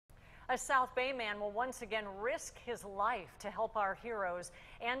A South Bay man will once again risk his life to help our heroes.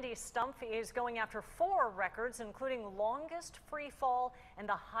 Andy Stumpf is going after 4 records, including longest free fall and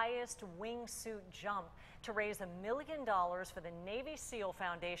the highest wingsuit jump, to raise $1 million for the Navy SEAL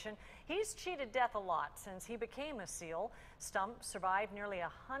Foundation. He's cheated death a lot since he became a SEAL. Stumpf survived nearly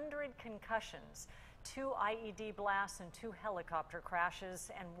 100 concussions, 2 IED blasts and 2 helicopter crashes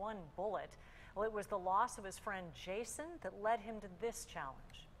and 1 bullet. Well, it was the loss of his friend Jason that led him to this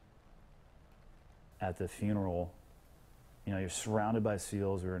challenge. At the funeral, you're surrounded by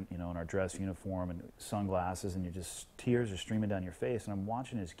SEALs. We're in our dress uniform and sunglasses, and tears are streaming down your face. And I'm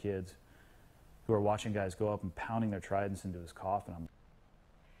watching his kids, who are watching guys go up and pounding their tridents into his coffin.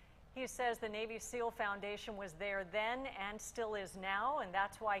 He says the Navy SEAL Foundation was there then and still is now, and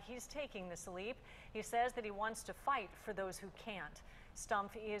that's why he's taking this leap. He says that he wants to fight for those who can't. Stumpf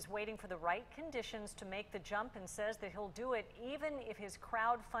is waiting for the right conditions to make the jump and says that he'll do it even if his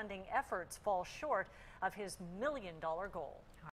crowdfunding efforts fall short of his $1 million goal.